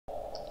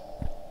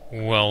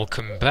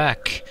Welcome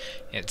back.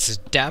 It's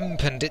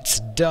damp and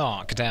it's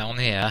dark down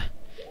here,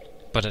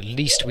 but at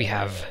least we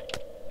have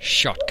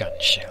shotgun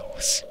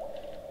shells.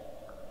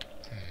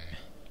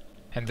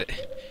 And the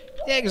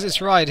exit's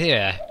right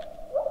here.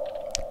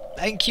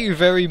 Thank you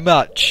very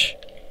much.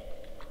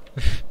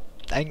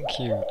 Thank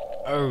you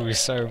oh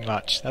so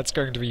much. That's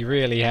going to be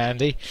really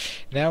handy.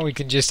 Now we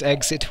can just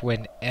exit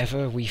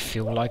whenever we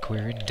feel like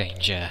we're in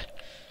danger.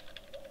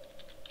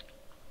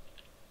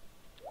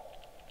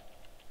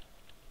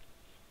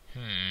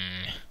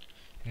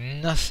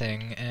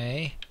 Nothing,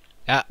 eh?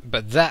 Ah,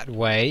 but that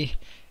way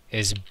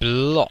is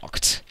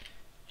blocked.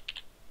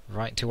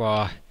 Right to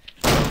our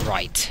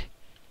right.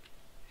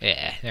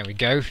 Yeah, there we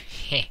go.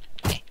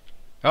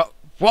 Oh,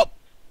 what?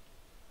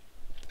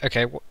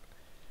 Okay, what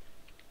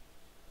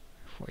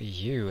are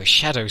you? A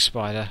shadow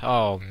spider?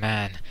 Oh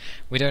man,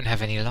 we don't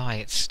have any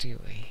lights, do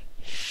we?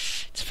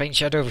 It's a faint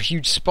shadow of a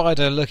huge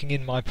spider lurking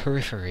in my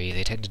periphery.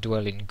 They tend to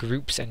dwell in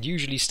groups and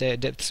usually stay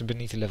at depths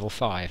beneath level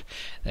 5.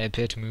 They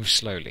appear to move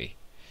slowly.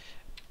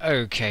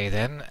 Okay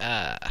then,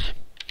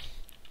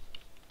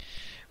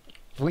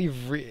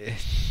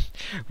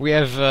 we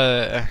have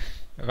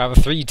about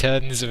 3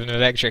 turns of an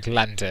electric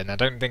lantern. I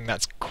don't think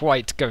that's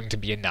quite going to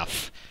be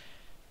enough.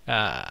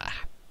 I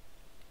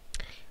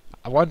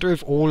wonder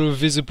if all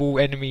visible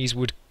enemies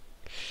would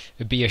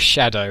be a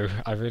shadow.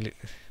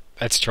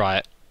 Let's try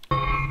it.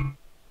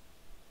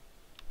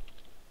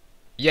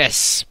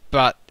 Yes,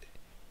 but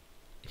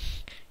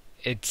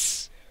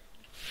it's...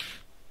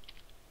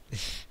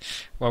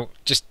 Well,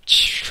 just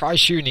try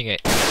shooting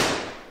it.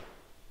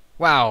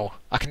 Wow,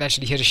 I can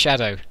actually hit a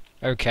shadow.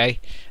 Okay,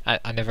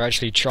 I never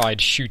actually tried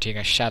shooting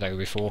a shadow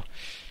before.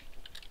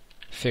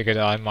 Figured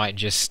I might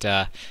just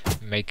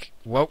make...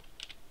 Whoa.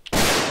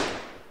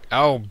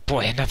 Oh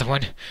boy, another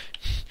one.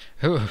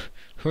 Who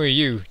are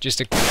you? Just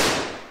a...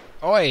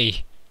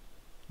 Oi!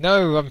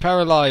 No, I'm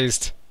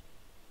paralyzed.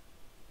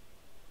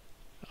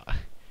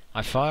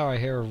 I fire, I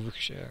hear a...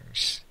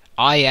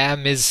 I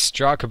is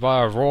struck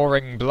by a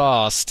roaring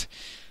blast.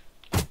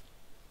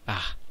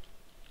 Ah.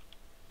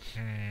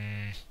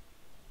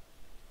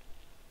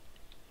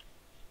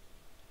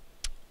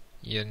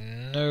 You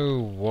know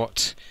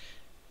what?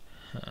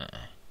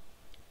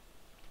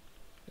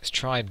 Let's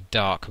try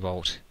Dark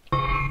Bolt.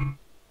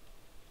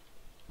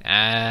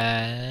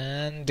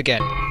 And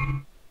again.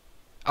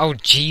 Oh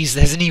jeez,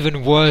 there's an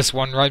even worse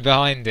one right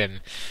behind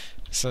him.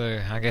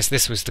 So I guess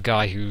this was the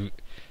guy who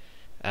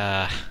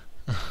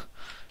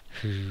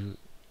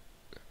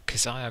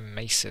Keziah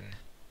Mason.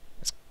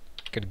 Let's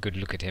get a good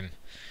look at him.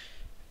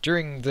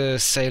 During the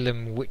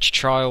Salem witch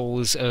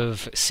trials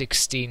of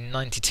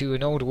 1692,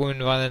 an old woman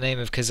by the name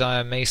of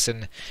Keziah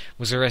Mason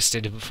was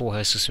arrested for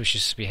her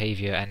suspicious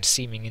behaviour and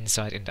seeming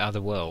insight into other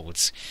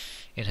worlds.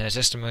 In her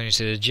testimony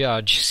to the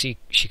judge, she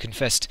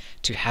confessed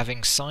to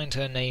having signed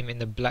her name in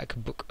the Black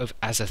Book of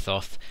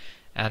Azathoth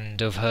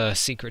and of her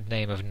secret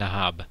name of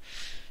Nahab.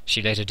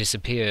 She later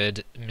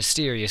disappeared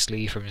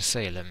mysteriously from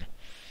Salem.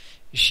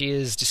 She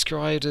is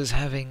described as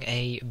having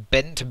a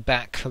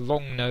bent-back,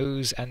 long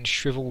nose and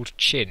shriveled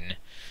chin,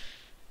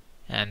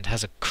 and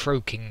has a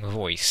croaking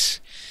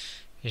voice.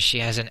 She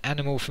has an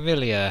animal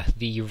familiar,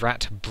 the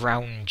rat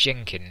Brown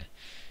Jenkin,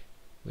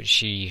 which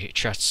she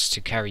trusts to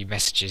carry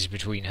messages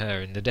between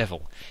her and the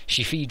devil.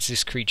 She feeds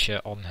this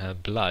creature on her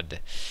blood.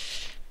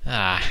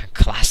 Ah,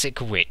 classic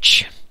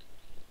witch.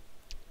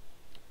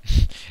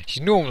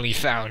 She's normally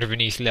found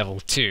beneath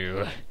level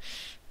 2.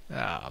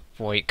 Ah,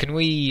 boy, can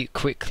we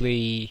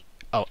quickly...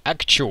 Oh,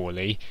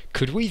 actually,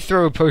 could we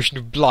throw a potion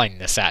of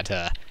blindness at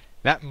her?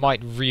 That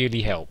might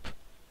really help.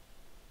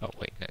 Oh,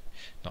 wait, no,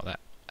 not that.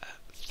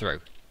 Throw.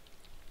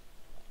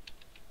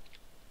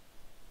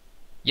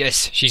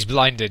 Yes, she's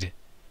blinded.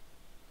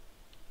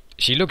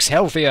 She looks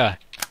healthier.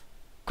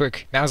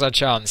 Quick, now's our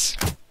chance.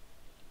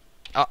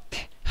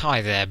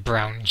 Hi there,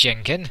 Brown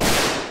Jenkin.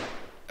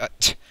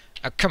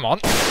 Come on.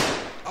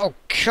 Oh,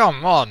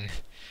 come on.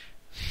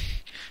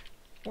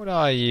 What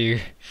are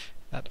you?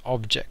 That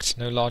object,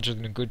 no larger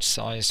than a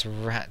good-sized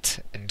rat,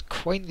 and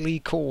quaintly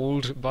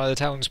called by the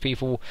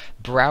townspeople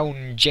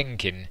Brown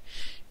Jenkin,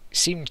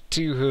 seemed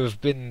to have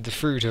been the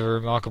fruit of a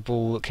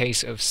remarkable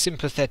case of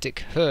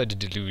sympathetic herd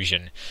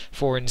delusion,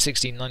 for in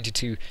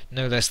 1692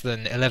 no less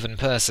than 11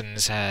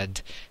 persons had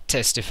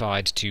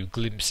testified to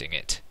glimpsing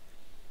it.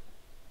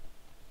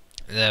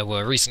 There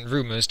were recent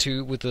rumours,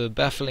 too, with a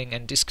baffling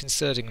and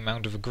disconcerting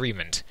amount of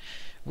agreement.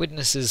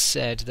 Witnesses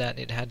said that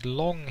it had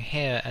long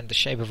hair and the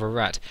shape of a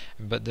rat,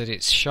 but that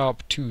its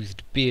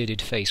sharp-toothed, bearded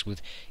face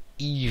was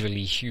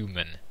evilly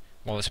human,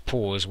 while its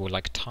paws were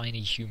like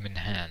tiny human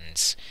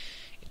hands.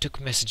 It took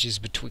messages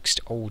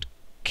betwixt old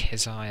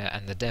Keziah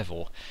and the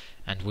devil,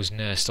 and was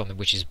nursed on the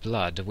witch's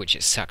blood, which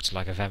it sucked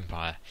like a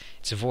vampire.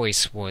 Its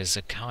voice was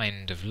a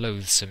kind of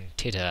loathsome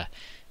titter,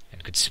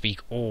 and could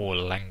speak all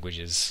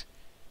languages.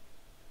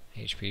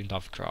 H.P.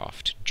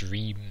 Lovecraft,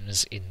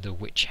 Dreams in the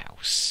Witch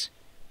House.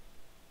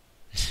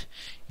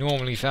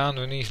 Normally found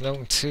beneath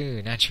level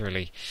 2,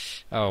 naturally.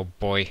 Oh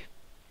boy.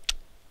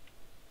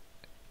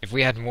 If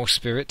we had more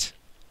spirit,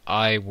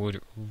 I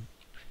would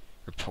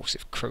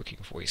Repulsive croaking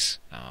voice.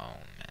 Oh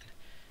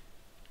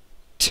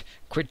man.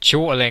 Quit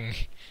chortling!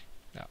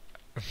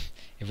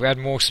 If we had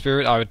more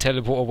spirit, I would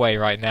teleport away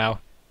right now.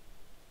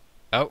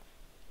 Oh,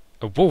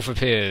 a wolf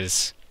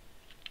appears.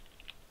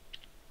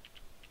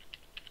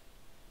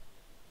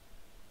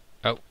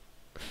 Oh,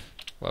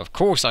 well, of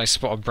course I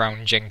spot a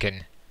brown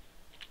Jenkin.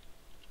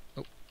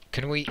 Oh,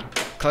 can we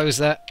close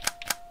that?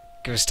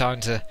 Give us time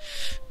to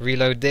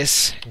reload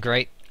this.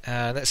 Great.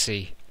 Let's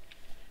see.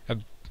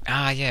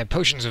 Yeah,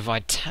 potions of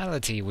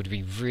vitality would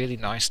be really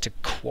nice to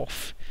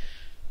quaff.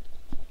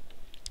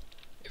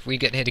 If we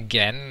get hit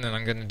again, then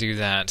I'm going to do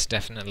that,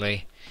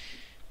 definitely.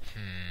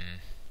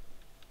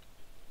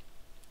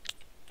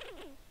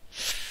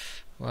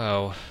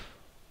 Well,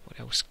 what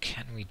else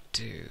can we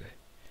do?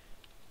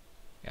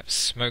 We have a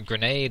smoke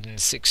grenade and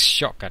 6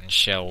 shotgun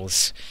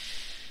shells.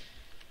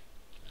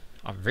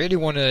 I really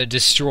want to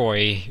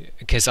destroy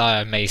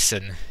Keziah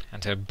Mason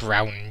and her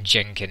brown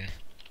Jenkin.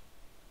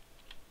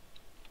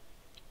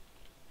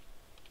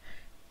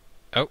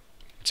 Oh,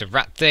 it's a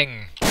rat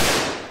thing.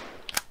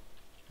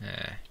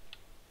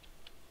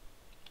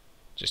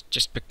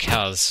 Just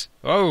because.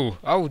 Oh,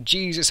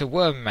 jeez, it's a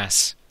worm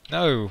mass.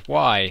 No,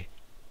 why?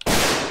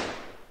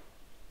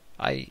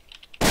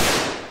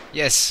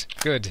 Yes,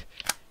 good.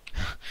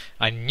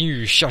 I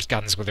knew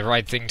shotguns were the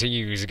right thing to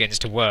use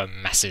against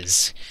worm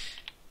masses.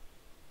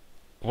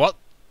 What?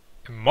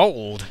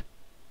 Mold?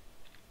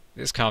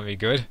 This can't be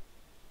good. At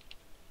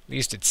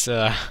least it's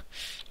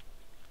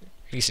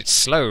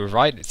slow,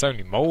 right? It's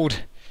only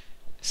mold.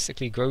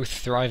 Sickly growth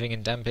thriving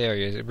in damp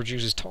areas. It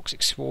produces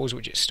toxic spores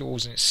which it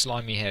stores in its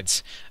slimy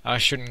heads. I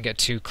shouldn't get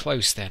too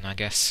close then, I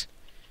guess.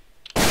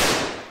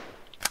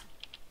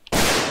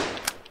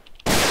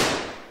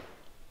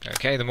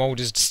 Okay, the mold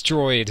is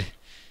destroyed.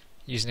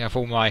 Using up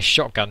all my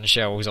shotgun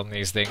shells on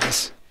these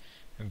things.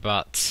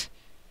 But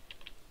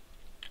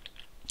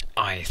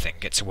I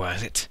think it's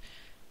worth it.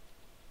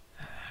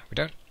 We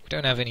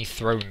don't have any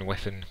thrown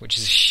weapon, which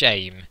is a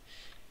shame.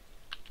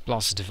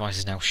 Blaster device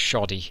is now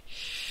shoddy.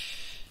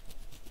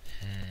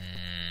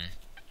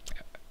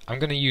 I'm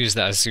going to use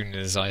that as soon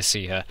as I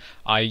see her.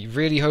 I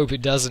really hope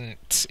it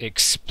doesn't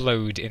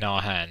explode in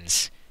our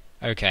hands.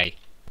 Okay,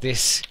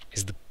 this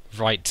is the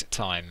right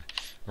time.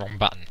 Wrong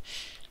button.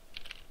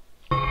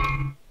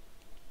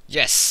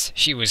 Yes,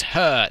 she was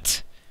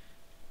hurt.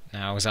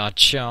 Now is our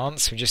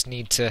chance. We just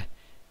need to...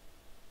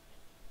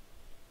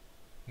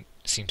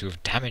 Seem to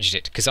have damaged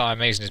it. Keziah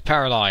Mason is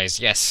paralysed.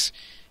 Yes.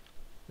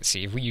 Let's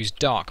see, if we use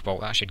Dark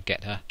Bolt, that should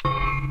get her.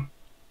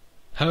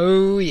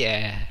 Oh,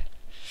 yeah.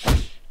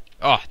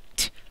 Oh,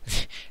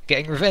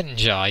 getting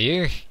revenge, are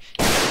you?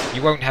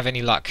 You won't have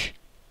any luck.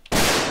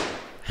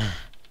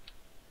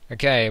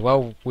 Okay,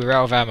 well, we're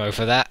out of ammo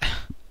for that.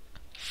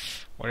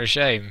 What a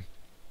shame.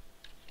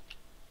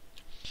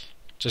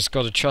 Just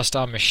gotta trust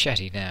our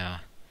machete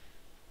now.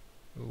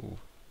 Ooh.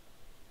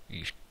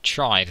 You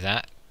tried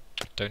that.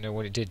 Don't know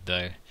what it did,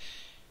 though.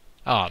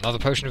 Ah, another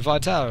potion of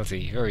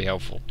vitality. Very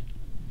helpful.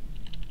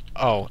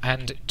 Oh,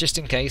 and just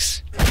in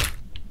case...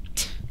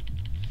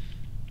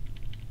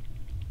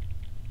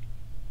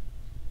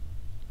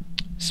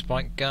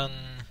 Spike gun...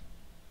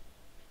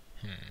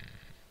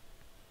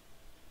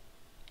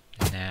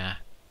 Nah.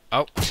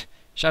 Oh!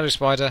 Shadow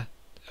spider!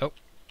 Oh,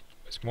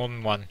 there's more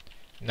than one.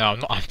 No,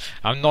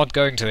 I'm not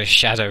going to the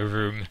shadow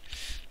room.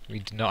 We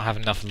do not have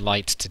enough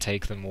light to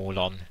take them all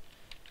on.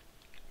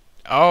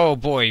 Oh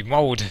boy,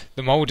 mold!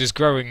 The mold is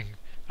growing.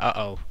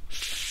 Uh-oh.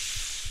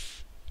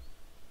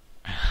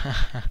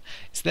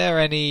 Is there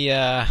any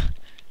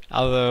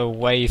other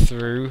way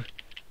through?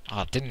 Oh,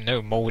 I didn't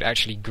know mold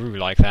actually grew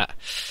like that.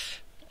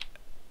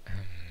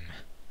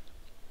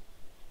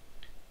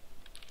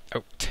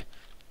 Oh,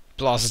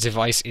 blaster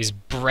device is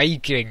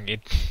breaking.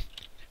 It.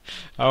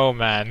 Oh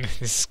man,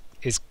 this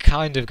is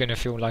kind of going to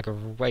feel like a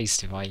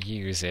waste if I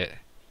use it.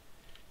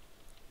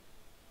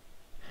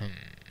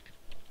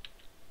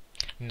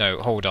 No,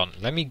 hold on.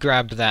 Let me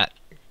grab that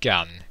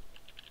gun.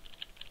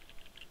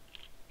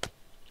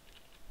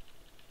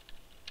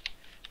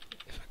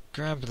 If I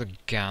grab the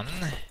gun...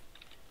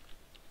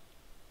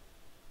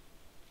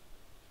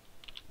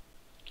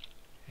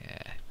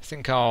 Yeah, I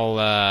think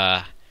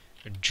I'll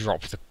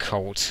drop the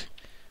Colt.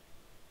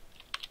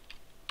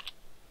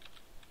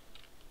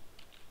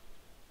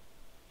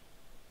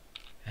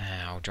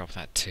 I'll drop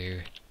that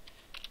too.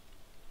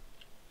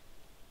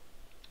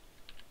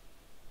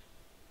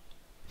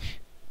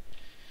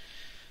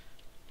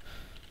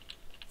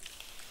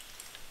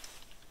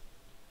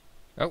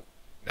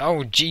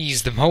 Oh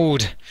jeez, the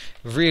mold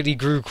really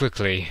grew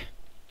quickly.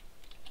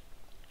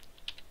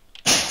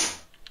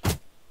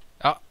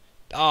 Oh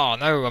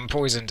no, I'm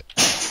poisoned.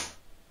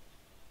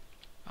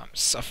 I'm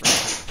suffering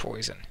from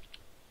poison.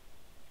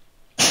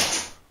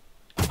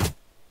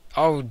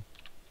 Oh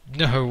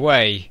no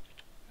way.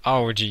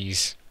 Oh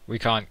jeez. We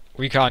can't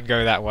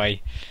go that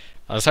way.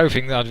 I was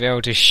hoping that I'd be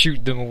able to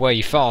shoot them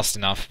away fast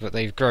enough, but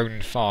they've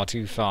grown far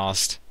too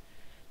fast.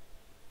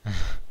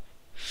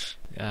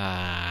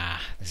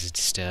 This is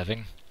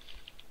disturbing.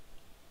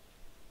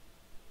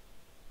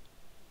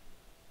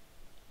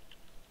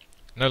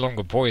 No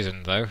longer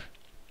poisoned, though.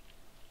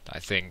 I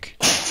think.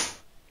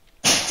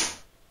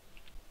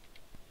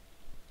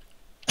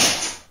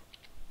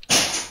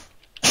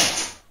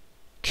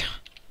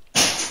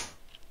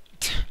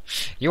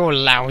 You're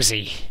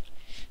lousy.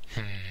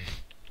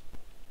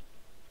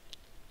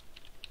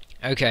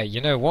 Okay, you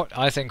know what?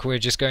 I think we're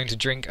just going to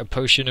drink a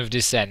potion of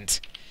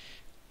descent.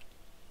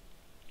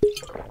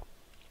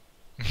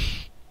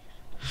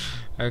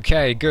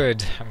 Okay,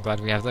 good. I'm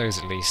glad we have those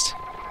at least.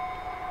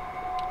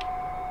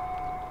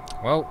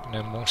 Well,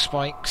 no more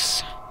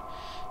spikes.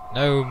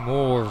 No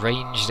more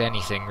ranged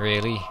anything,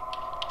 really.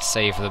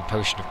 Save for the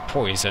potion of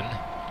poison.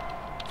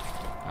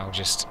 I'll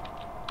just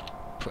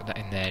put that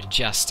in there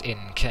just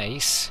in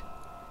case.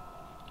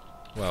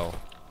 Well,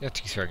 there are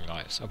 2 throwing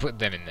knives. I'll put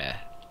them in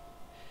there.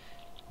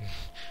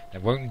 They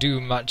won't do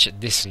much at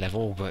this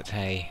level, but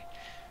hey,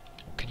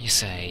 what can you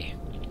say?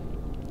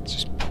 Let's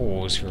just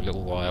pause for a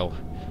little while.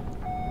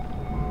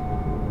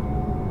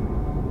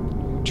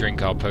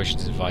 Drink our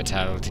potions of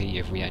vitality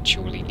if we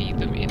actually need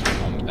them in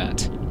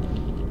combat.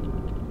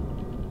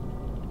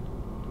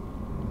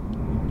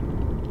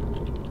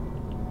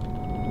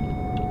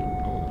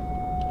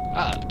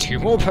 Ah, 2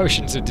 more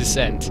potions of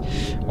descent.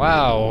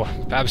 Wow,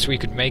 perhaps we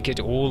could make it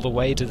all the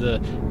way to the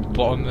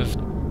bottom of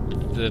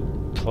the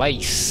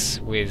place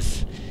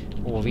with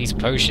all these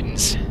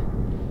potions.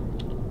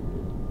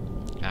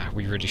 Ah,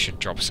 we really should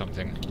drop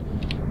something.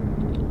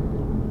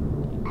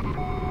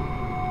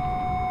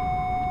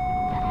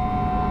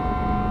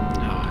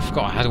 Ah, I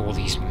forgot I had all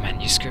these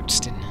manuscripts,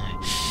 didn't I?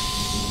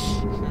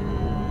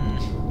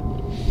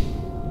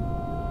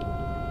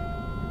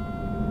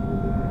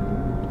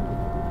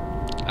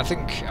 I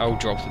think I'll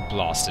drop the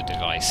blaster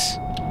device.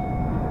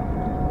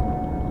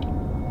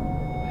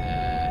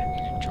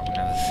 Drop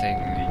another thing.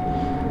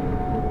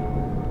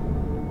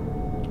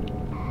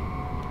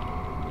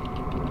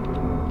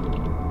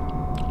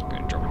 I'm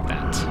gonna drop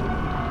that.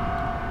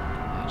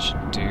 That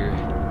should do.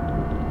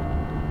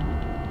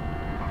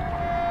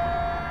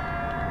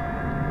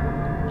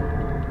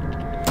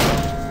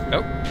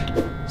 Nope.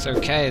 It's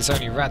okay, it's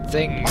only rat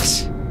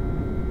things.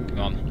 Come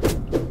on.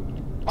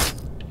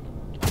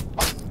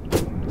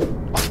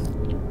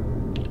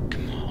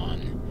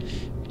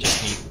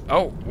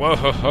 Oh, whoa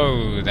ho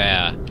ho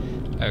there.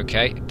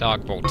 Okay,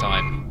 dark bolt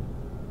time.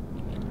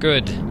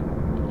 Good.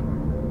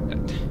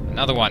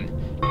 Another one.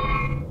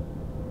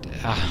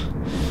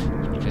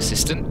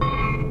 Persistent.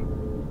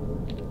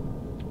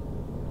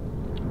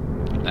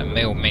 That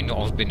may or may not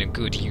have been a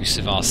good use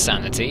of our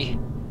sanity.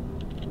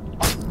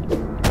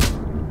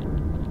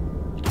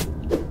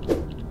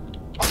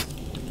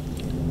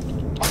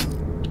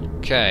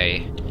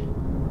 Okay.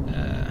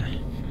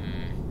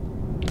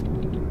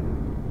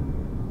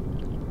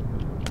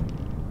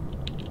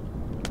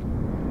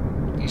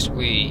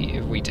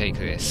 If we take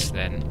this,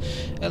 then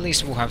at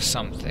least we'll have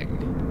something.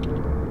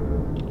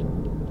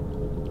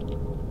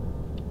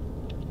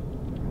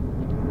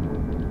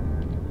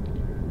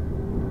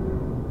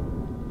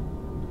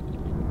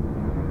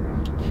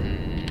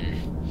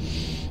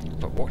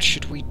 But what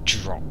should we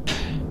drop?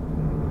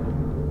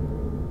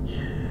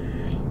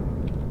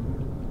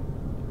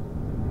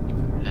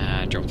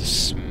 Drop the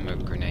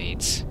smoke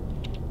grenades.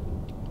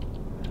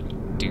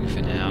 Do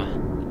for now.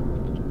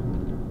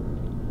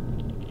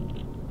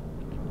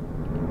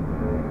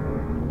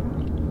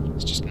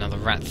 Another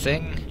rat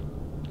thing.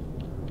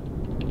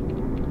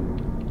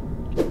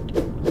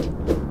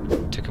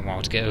 Took a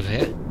while to get over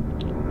here.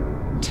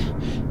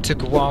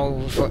 Took a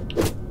while for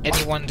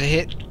anyone to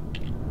hit.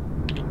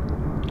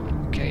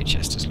 Okay,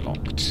 chest is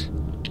locked.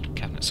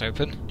 Cabinet's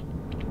open.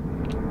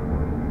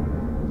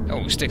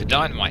 Oh, stick of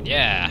dynamite,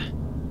 yeah!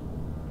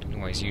 Can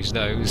always use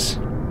those.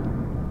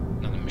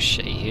 Another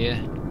machete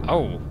here.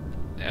 Oh,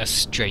 a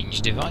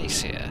strange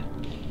device here.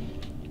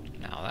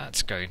 Now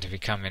that's going to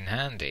come in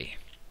handy.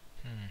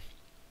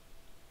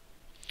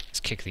 Let's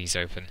kick these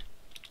open.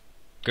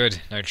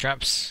 Good, no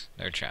traps,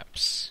 no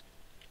traps.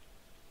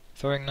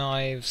 Throwing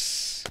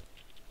knives.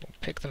 We'll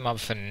pick them up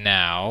for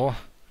now.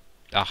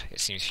 Ah, it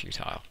seems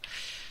futile.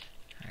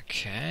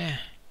 Okay.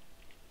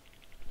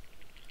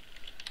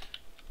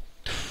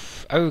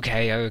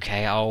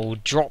 Okay, I'll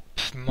drop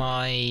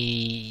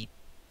my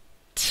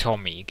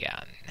Tommy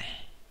gun.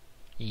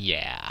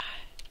 Yeah.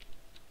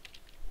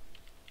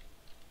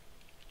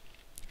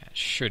 That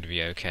should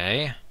be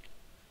okay.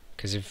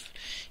 Because if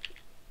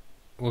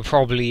we'll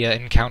probably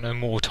encounter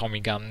more Tommy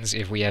guns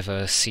if we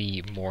ever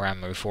see more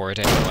ammo for it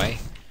anyway.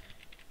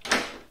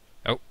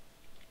 Oh.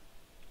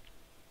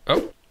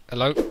 Oh,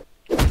 hello.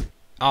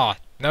 Ah,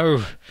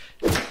 no.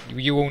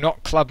 You will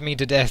not club me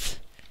to death.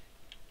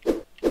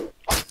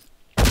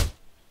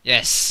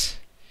 Yes.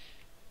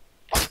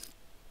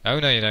 Oh,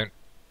 no you don't.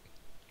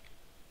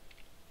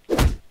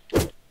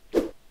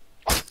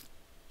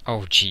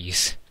 Oh,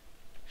 jeez.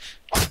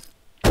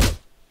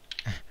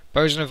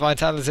 Potion of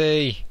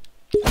vitality!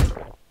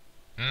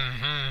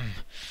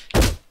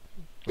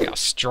 We are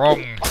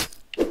strong.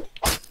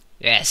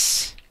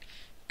 Yes.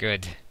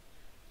 Good.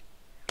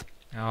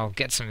 I'll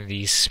get some of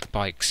these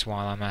spikes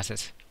while I'm at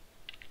it.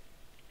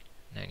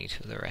 No need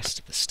for the rest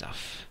of the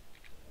stuff.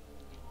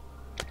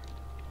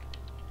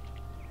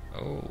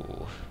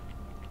 Oh.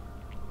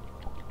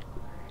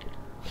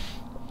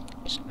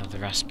 There's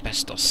another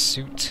asbestos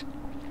suit.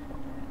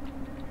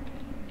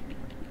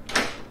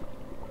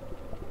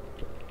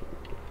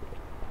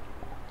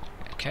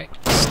 Okay,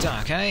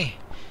 stuck, eh?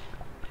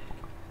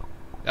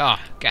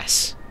 Ah,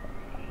 gas.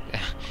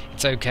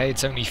 It's okay,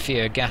 it's only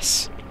fear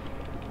gas.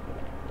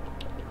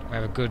 We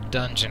have a good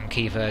dungeon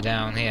keeper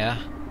down here.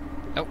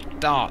 Oh,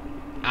 dart!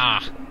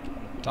 Ah!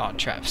 Dart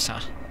traps, huh?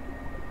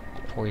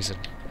 Poison.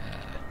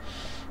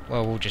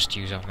 Well, we'll just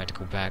use our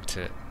medical bag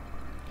to...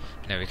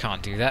 No, we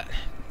can't do that.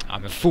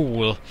 I'm a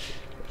fool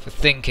for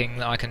thinking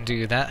that I can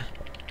do that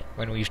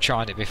when we've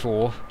tried it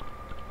before.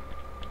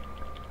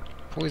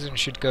 Poison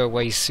should go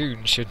away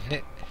soon, shouldn't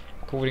it?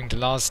 According to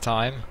last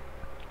time.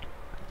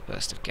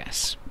 Burst of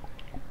gas.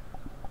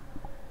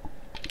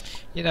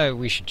 You know,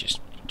 we should just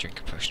drink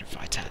a potion of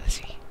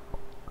vitality.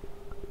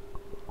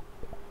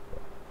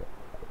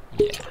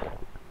 Yeah.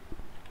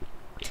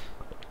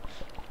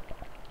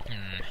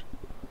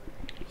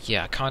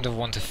 Yeah, I kind of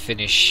want to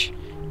finish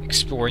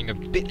exploring a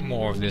bit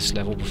more of this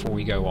level before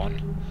we go on.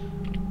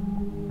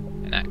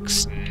 An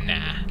axe?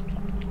 Nah.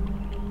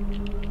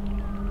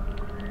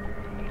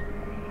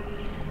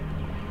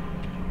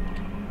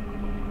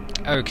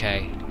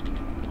 Okay.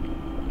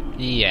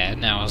 Yeah,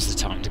 now's the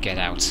time to get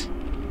out.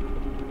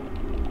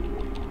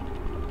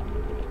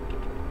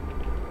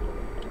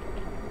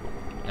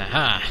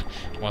 Aha!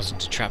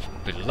 Wasn't a trap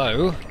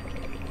below.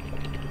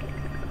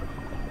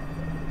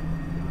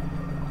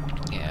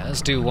 Yeah,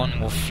 let's do one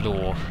more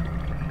floor.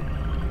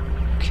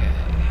 Okay.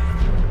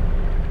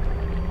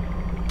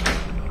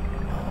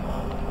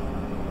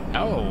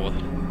 Oh!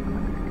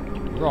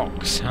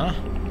 Rocks, huh?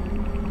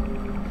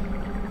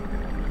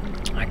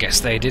 I guess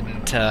they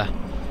didn't,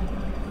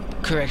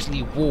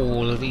 correctly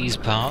wall these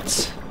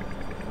parts.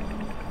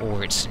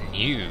 Or it's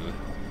new.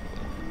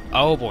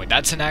 Oh boy,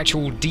 that's an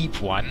actual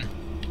deep one.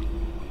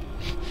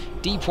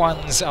 Deep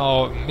ones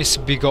are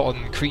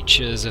misbegotten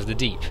creatures of the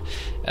deep.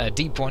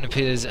 Deep one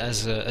appears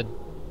as an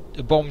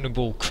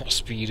abominable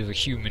crossbreed of a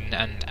human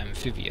and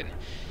amphibian.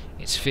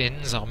 Its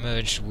fins are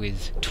merged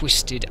with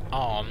twisted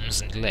arms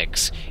and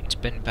legs. Its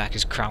bent back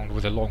is crowned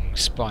with a long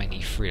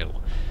spiny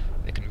frill.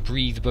 They can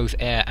breathe both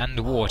air and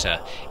water.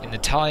 In the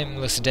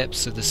timeless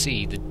depths of the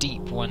sea, the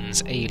deep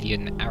one's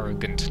alien,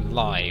 arrogant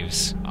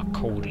lives are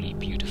coldly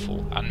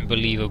beautiful,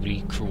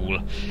 unbelievably cruel,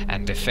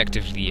 and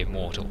effectively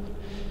immortal.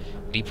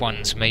 Deep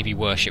ones may be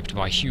worshipped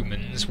by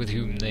humans with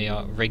whom they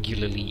are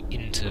regularly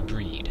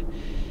interbreed.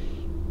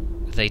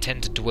 They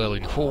tend to dwell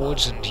in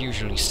hordes and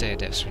usually stay at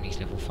depths beneath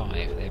level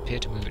 5. They appear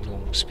to move at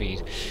normal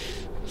speed.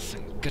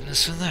 Thank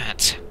goodness for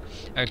that.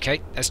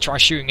 Okay, let's try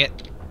shooting it.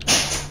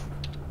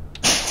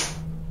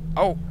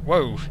 Oh,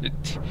 whoa! It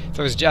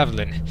throws a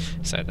javelin.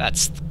 So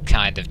that's the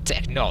kind of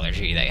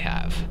technology they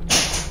have.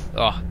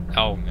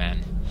 Oh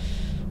man.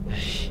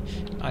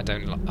 I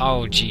don't like...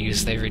 Oh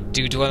jeez, they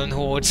do dwell in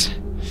hordes.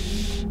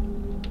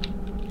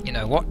 You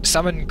know what?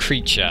 Summon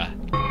creature.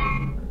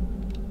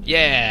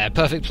 Yeah,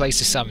 perfect place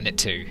to summon it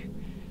to.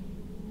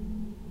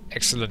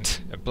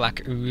 Excellent. A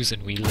black ooze,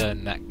 and we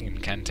learn that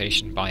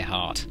incantation by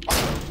heart.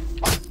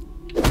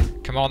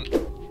 Come on.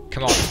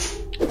 Come on.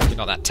 You're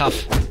not that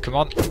tough. Come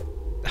on.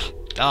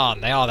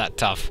 Darn, they are that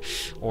tough.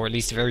 Or at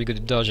least very good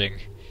at dodging.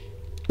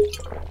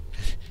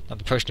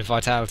 Another potion of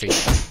vitality.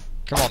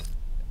 Come on.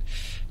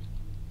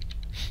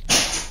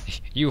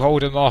 You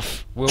hold them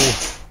off. We'll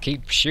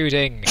keep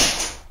shooting.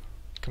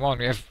 Come on,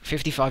 we have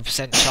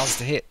 55% chance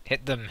to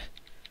hit them.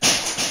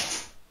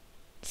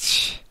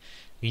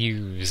 The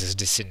ooze is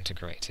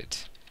disintegrated.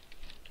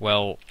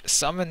 Well,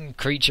 summon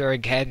creature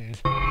again.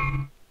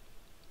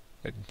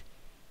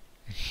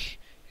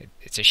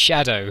 It's a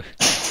shadow.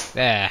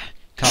 There.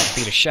 Can't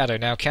beat a shadow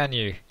now, can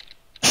you?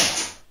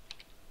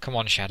 Come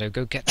on, shadow,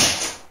 go get them.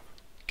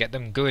 Get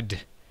them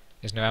good.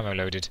 There's no ammo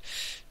loaded.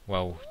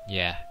 Well,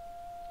 yeah.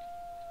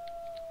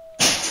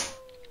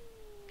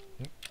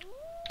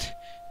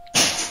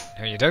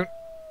 No, you don't.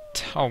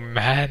 Oh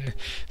man,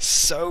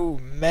 so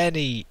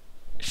many.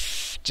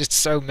 Just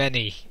so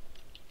many.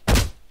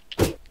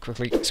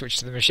 Quickly switch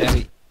to the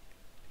machete.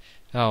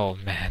 Oh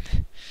man.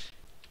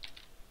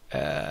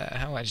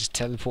 How do I just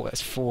teleport?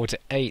 That's 4 to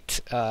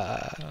 8.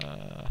 I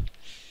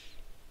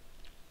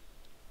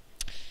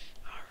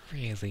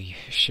really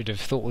should have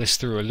thought this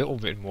through a little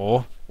bit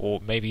more,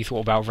 or maybe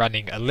thought about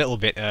running a little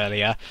bit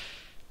earlier.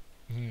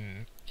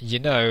 You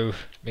know,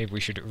 maybe we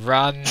should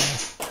run.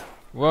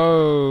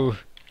 Whoa!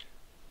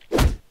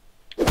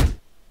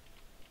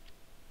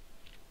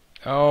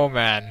 Oh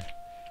man.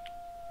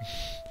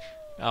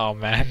 Oh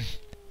man.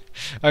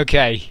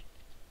 Okay.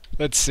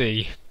 Let's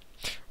see.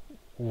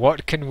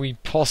 What can we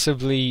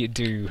possibly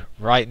do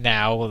right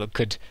now that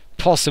could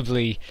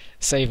possibly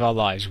save our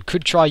lives? We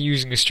could try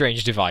using a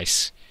strange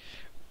device.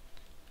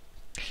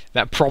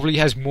 That probably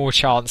has more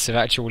chance of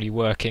actually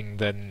working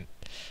than...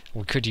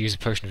 We could use a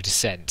potion of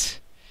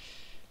descent.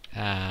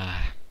 No.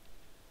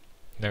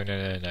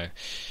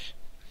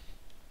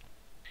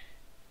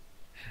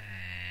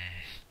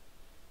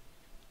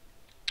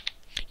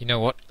 You know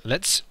what?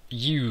 Let's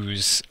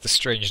use the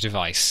strange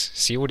device.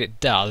 See what it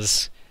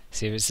does.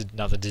 See if it's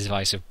another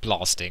device of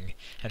blasting.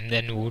 And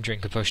then we'll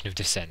drink a potion of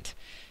descent.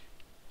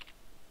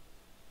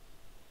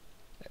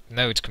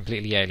 No, it's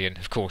completely alien.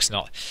 Of course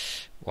not.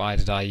 Why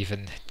did I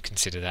even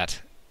consider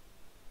that?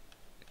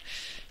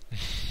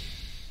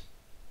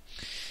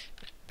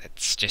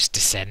 Let's just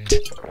descend.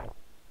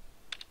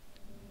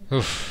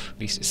 Oof, at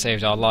least it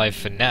saved our life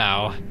for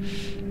now.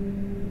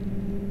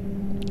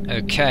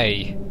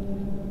 Okay.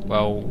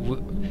 Well,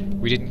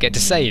 we didn't get to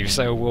save,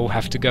 so we'll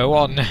have to go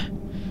on.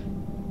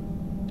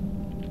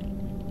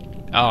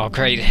 Oh,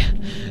 great.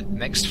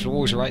 Next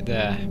floor's right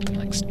there.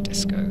 Next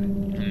disco.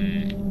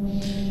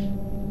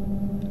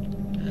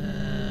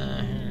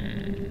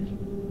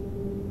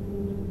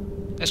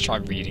 Let's try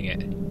reading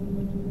it.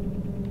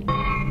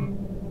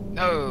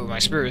 No, my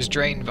spirit is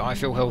drained, but I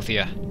feel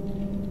healthier.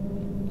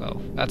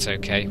 Well, that's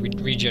okay. We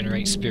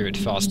regenerate spirit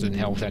faster than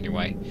health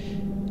anyway.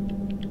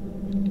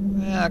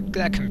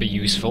 That can be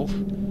useful.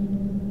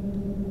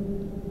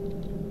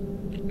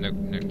 No.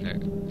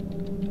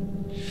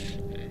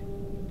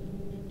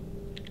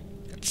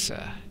 It's,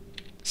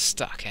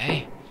 stuck,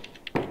 eh?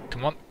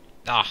 Come on.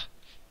 Ah!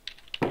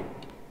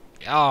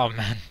 Oh,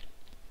 man.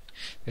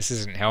 This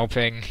isn't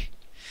helping.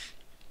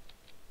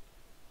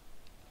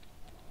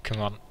 Come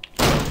on.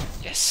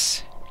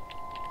 Yes.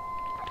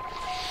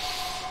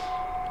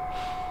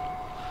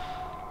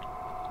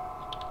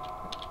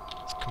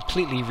 Let's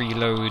completely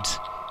reload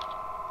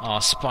our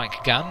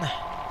spike gun.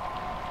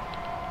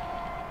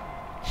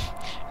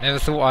 Never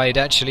thought I'd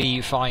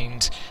actually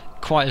find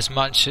quite as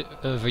much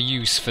of a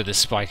use for the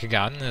spike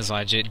gun as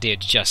I did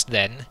just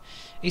then.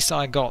 At least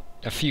I got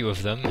a few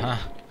of them, huh?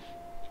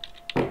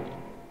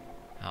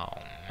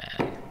 Oh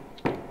man.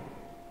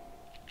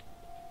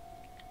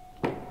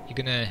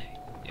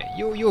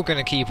 You're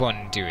gonna keep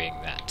on doing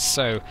that,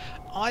 so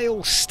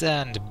I'll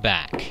stand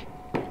back.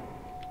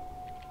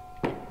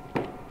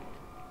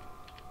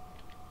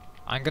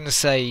 I'm gonna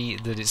say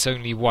that it's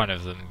only one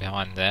of them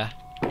behind there.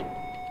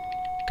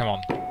 Come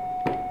on.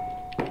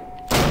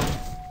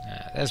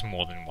 There's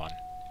more than one.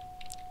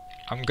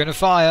 I'm gonna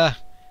fire,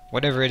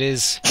 whatever it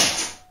is.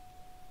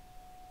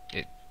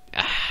 A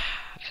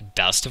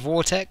dust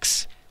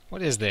vortex?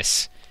 What is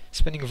this?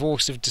 Spinning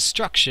vortex of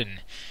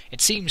destruction.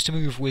 It seems to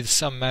move with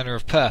some manner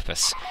of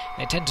purpose.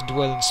 They tend to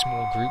dwell in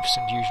small groups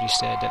and usually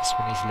stay at depths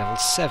beneath level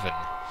 7.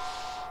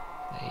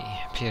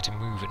 They appear to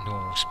move at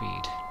normal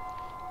speed.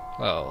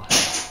 Well...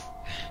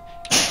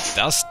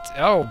 dust?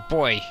 Oh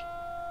boy!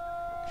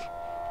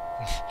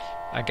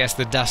 I guess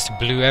the dust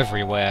blew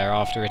everywhere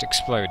after it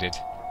exploded.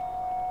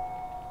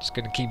 Just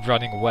gonna keep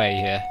running away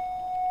here.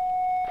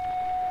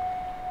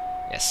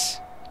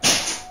 Yes.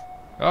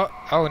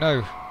 Oh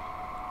no!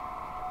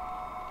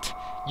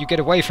 You get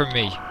away from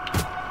me!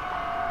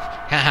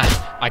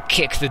 Haha! I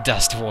kick the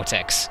dust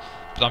vortex,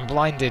 but I'm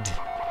blinded.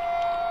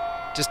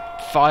 Just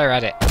fire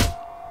at it.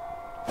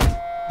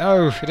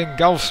 No, it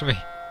engulfs me.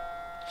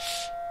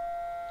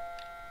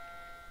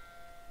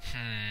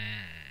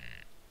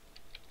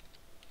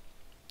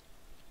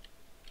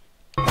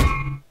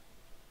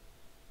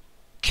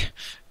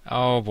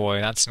 Oh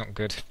boy, that's not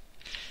good.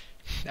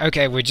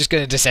 Okay, we're just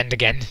gonna descend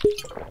again.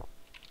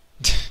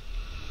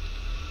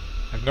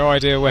 I've no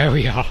idea where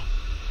we are.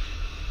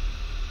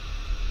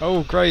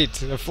 Oh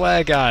great, a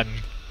flare gun!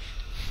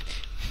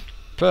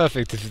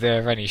 Perfect if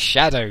there are any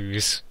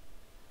shadows.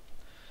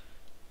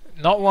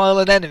 Not while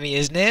an enemy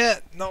is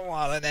near! Not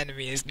while an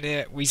enemy is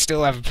near! We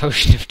still have a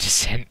potion of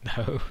descent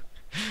though.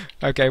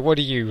 Okay, what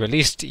are you? At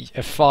least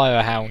a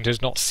firehound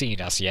has not seen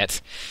us yet.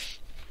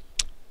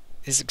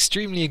 This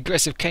extremely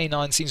aggressive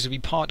canine seems to be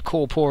part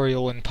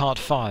corporeal and part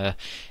fire.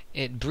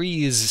 It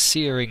breathes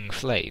searing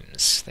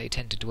flames. They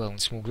tend to dwell in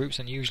small groups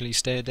and usually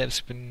stay at depths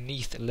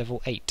beneath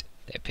level 8.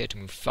 They appear to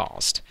move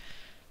fast.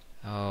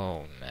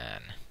 Oh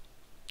man.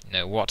 You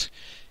know what?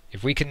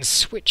 If we can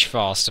switch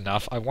fast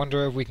enough, I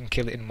wonder if we can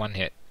kill it in one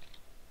hit.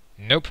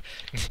 Nope.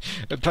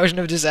 The potion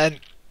of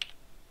descent.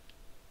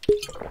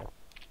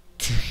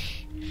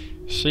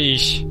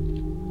 Sheesh.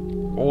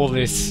 All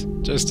this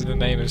just in the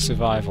name of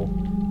survival.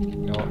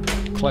 You know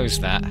what? Close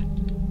that.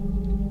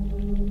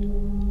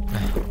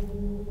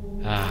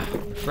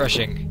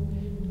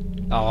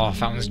 Refreshing. Oh,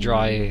 fountain's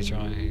dry. You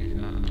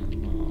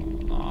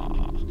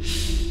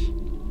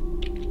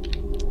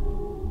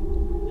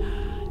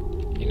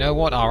know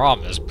what? Our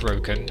armor's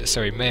broken,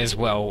 so we may as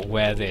well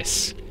wear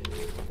this.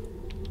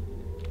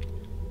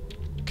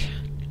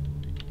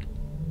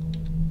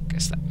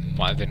 Guess that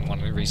might have been one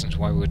of the reasons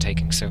why we were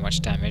taking so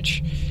much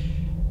damage.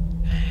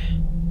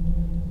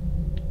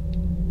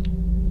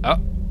 Oh!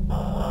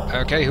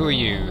 Okay, who are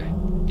you?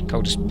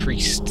 Coldest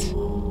priest.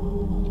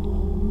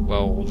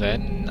 Well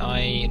then,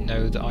 I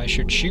know that I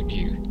should shoot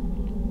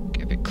you.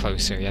 Get a bit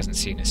closer, he hasn't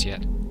seen us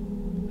yet.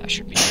 That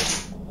should be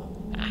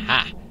good.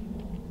 Aha!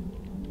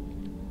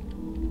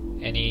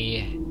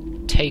 Any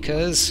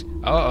takers?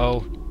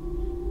 Uh-oh.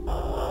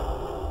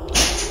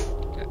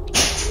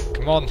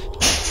 Come on.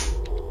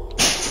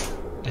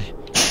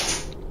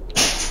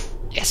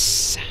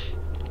 Yes!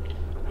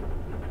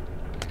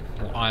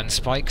 More iron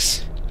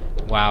spikes.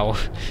 Wow.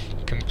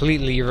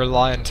 Completely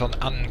reliant on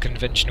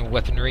unconventional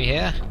weaponry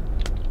here.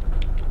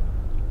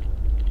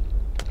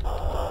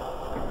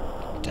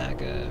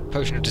 Dagger.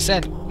 Potion of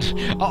Descent.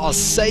 Our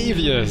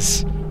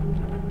saviours!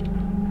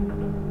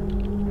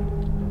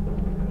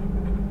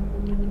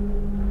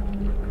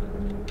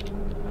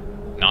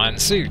 An iron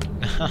suit.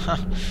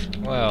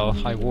 Well,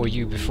 I wore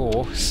you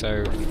before,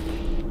 so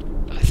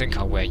I think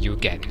I'll wear you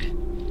again.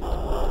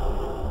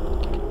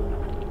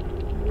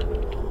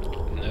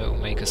 It'll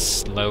make us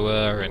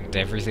slower and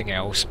everything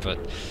else, but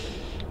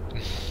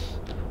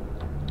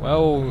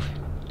well,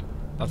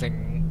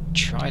 nothing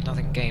tried,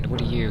 nothing gained.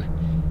 What are you?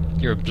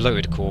 You're a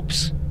bloated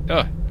corpse.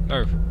 Oh,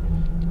 no.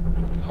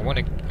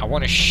 I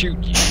wanna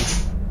shoot you.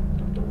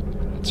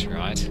 That's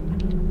right.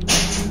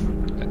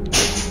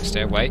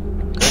 Stay away.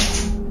 Good.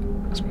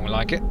 That's more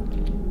like it.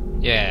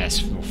 Yes,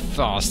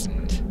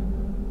 fastened.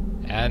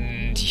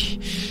 And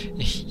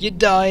you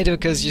died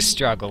because you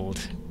struggled.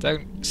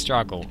 Don't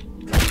struggle.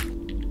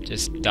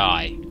 Just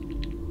die.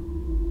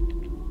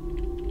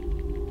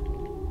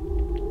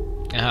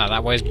 Ah,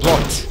 that way's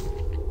blocked.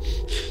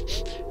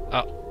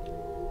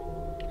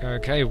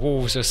 Okay,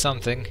 wolves or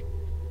something.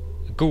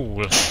 A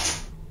ghoul.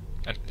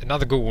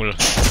 Another ghoul.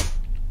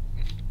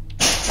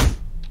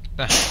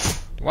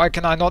 Why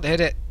can I not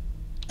hit it?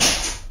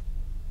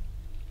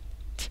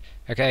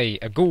 Okay,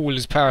 a ghoul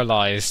is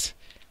paralysed.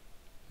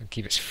 I'll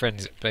keep its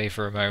friends at bay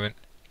for a moment.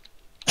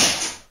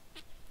 I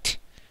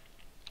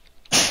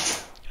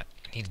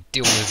need to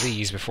deal with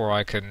these before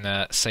I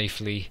can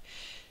safely...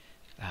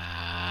 you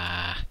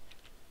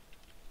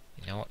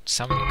know what?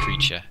 Summon a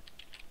creature.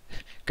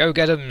 Go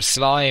get 'em,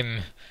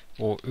 slime!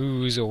 Or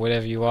ooze, or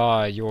whatever you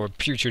are. You're a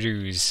putrid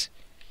ooze.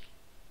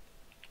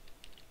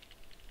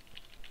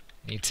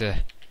 Need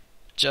to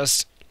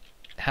just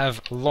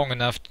have long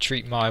enough to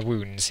treat my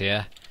wounds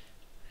here.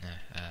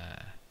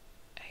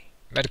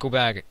 Medical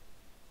bag.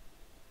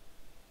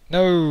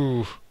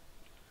 No!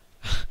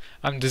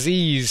 I'm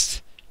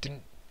diseased.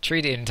 Didn't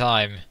treat it in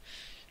time.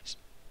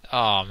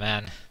 Oh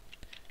man.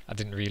 I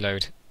didn't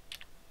reload.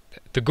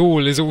 The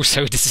ghoul is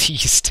also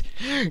diseased.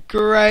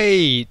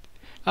 Great!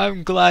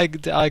 I'm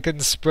glad I can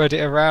spread it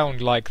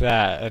around like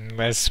that,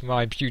 unless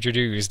my putrid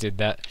ooze did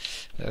that.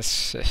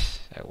 That's...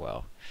 oh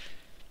well.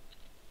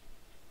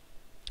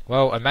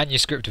 Well, a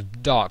manuscript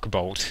of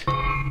Darkbolt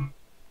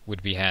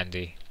would be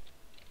handy.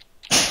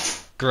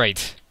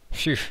 Great.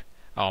 Phew.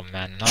 Oh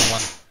man, another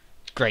one.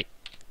 Great.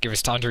 Give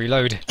us time to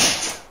reload.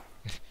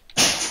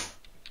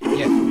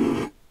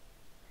 Yeah.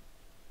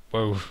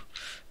 Whoa.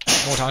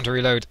 More time to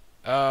reload.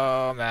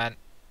 Oh man.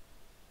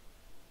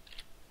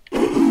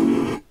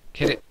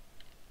 Hit it.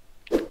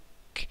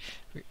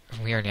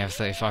 We only have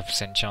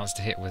 35% chance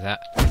to hit with that.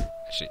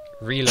 Actually,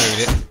 reload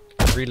it.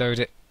 Reload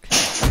it.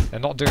 They're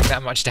not doing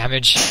that much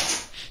damage.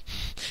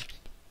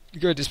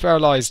 Good, it's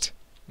paralysed.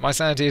 My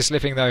sanity is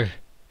slipping though.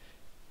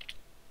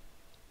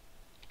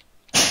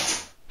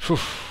 Whew.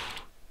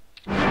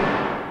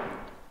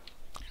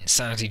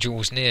 Insanity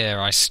draws near.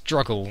 I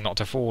struggle not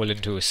to fall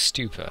into a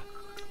stupor.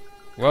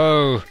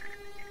 Whoa!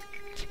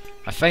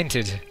 I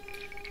fainted.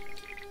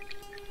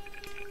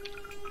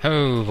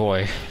 Oh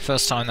boy,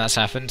 first time that's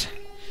happened.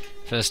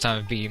 First time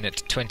I've been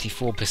at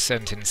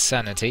 24%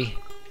 insanity.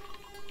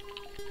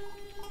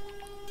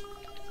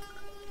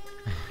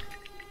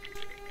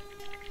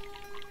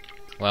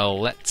 Well,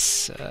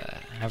 let's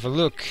have a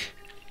look.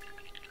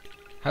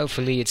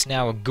 Hopefully it's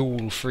now a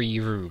ghoul-free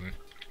room.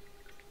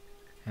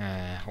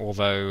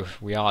 Although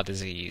we are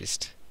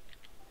diseased.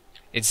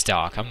 It's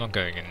dark, I'm not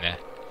going in there.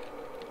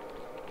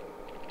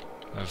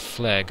 A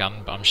flare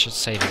gun, but I'm just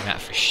saving that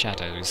for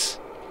shadows.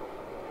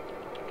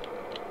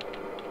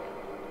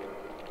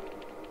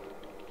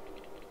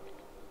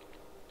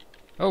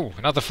 Oh,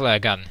 another flare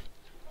gun.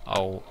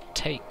 I'll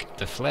take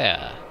the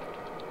flare.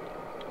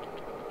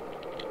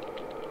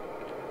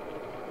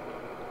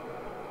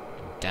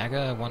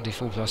 Dagger,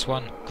 1d4 plus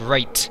 1.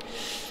 Great!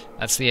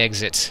 That's the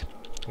exit.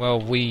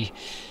 Well, we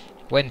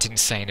went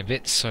insane a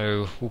bit,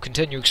 so we'll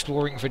continue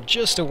exploring for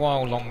just a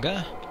while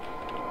longer.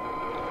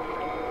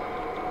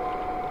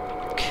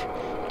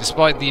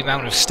 Despite the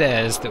amount of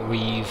stairs that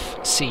we've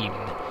seen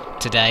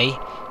today,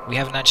 we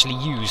haven't actually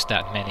used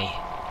that many.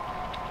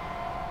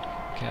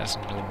 Okay, that's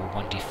a normal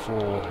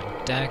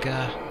 1d4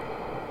 dagger.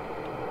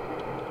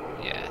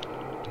 Yeah,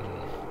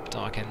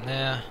 dark in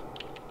there.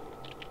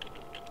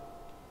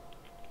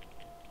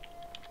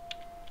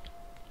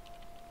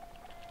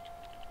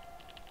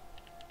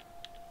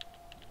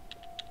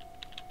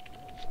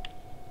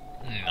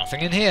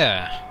 Nothing in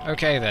here.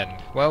 Okay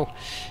then. Well,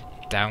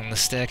 down the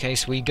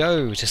staircase we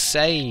go to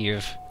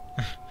save.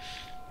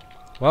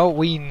 Well,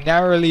 we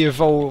narrowly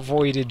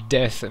avoided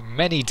death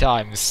many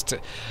times.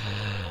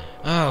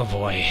 Oh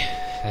boy.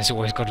 There's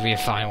always got to be a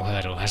final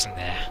hurdle, hasn't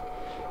there?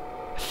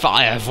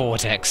 Fire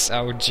vortex.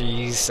 Oh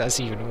jeez, that's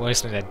even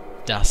worse than a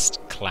dust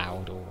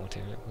cloud or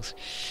whatever it was.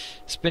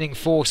 Spinning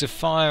force of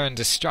fire and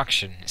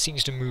destruction. It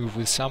seems to move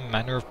with some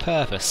manner of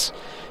purpose.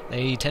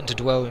 They tend to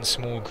dwell in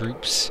small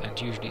groups and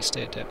usually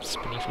stay at depths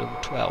beneath level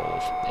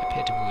 12. They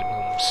appear to move at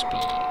normal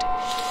speed.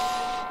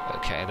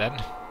 Okay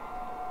then.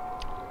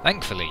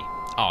 Thankfully,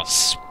 our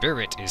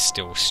spirit is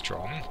still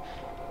strong.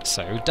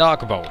 So,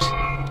 Dark Bolt.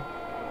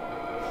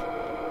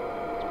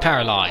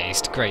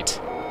 Paralysed, great.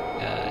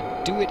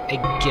 Do it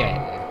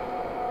again.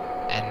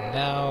 And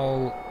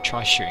now,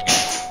 try shooting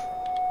it.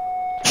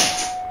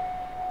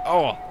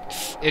 Oh,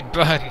 it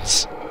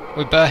burns.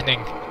 We're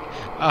burning.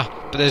 Ah,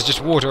 but there's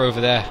just water over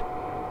there.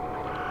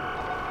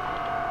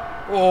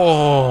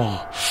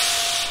 Oh,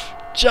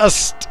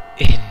 just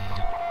in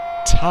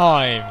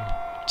time.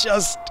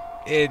 Just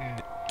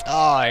in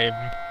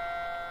time.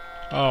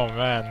 Oh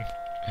man.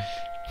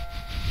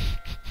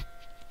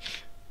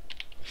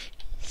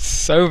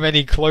 So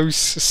many close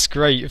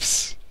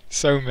scrapes.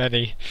 So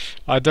many.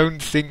 I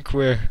don't think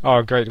we're...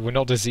 Oh great, we're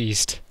not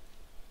diseased.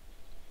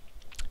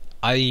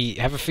 I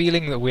have a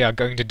feeling that we are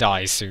going to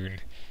die soon.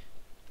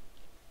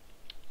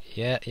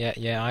 Yeah,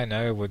 I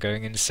know, we're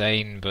going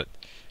insane, but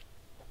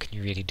what can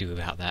you really do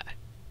about that?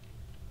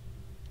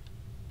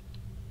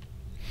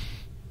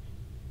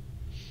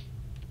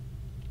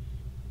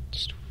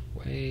 Just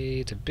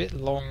wait a bit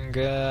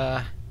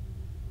longer.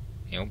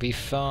 You'll be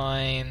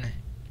fine.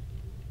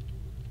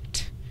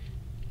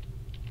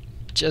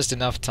 Just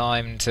enough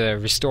time to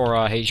restore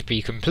our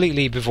HP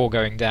completely before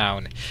going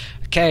down.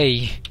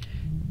 Okay,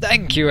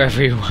 thank you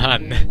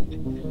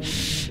everyone.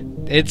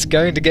 It's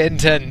going to get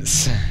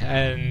intense,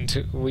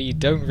 and we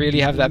don't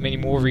really have that many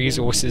more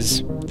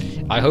resources.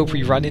 I hope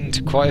we run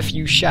into quite a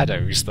few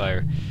shadows,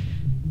 though.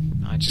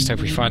 I just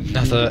hope we find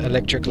another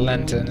electric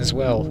lantern as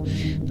well.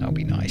 That'll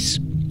be nice.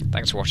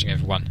 Thanks for watching,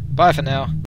 everyone. Bye for now.